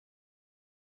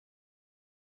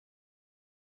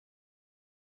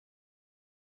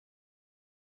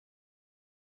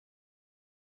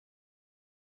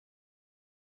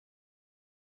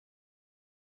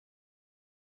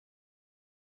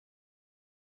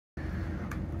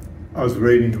I was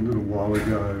reading a little while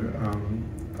ago,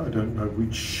 I don't know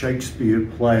which Shakespeare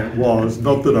play it was,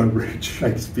 not that I read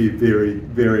Shakespeare very,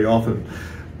 very often,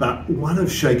 but one of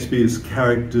Shakespeare's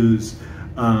characters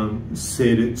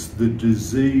said it's the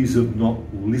disease of not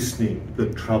listening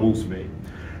that troubles me.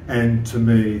 And to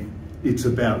me, it's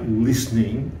about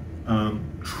listening,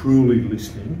 truly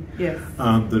listening, yes.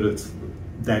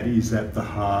 That is at the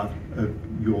heart of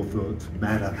Your Thoughts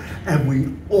Matter. And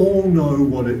we all know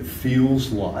what it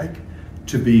feels like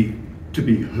to be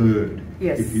heard,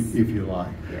 yes. if you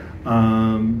like. Yeah.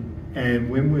 And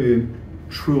when we're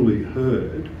truly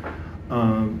heard,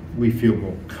 we feel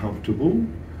more comfortable.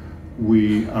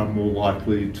 We are more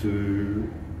likely to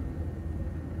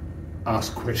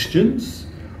ask questions.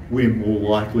 We're more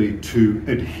likely to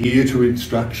adhere to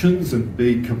instructions and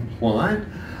be compliant.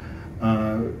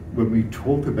 When we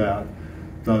talk about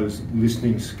those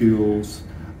listening skills,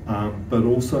 but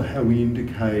also how we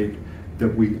indicate that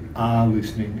we are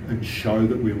listening and show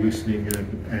that we're listening,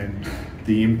 and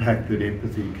the impact that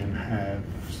empathy can have.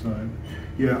 So,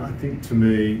 yeah, I think to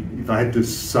me, if I had to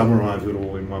summarise it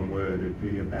all in one word, it'd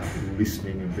be about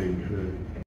listening and being heard.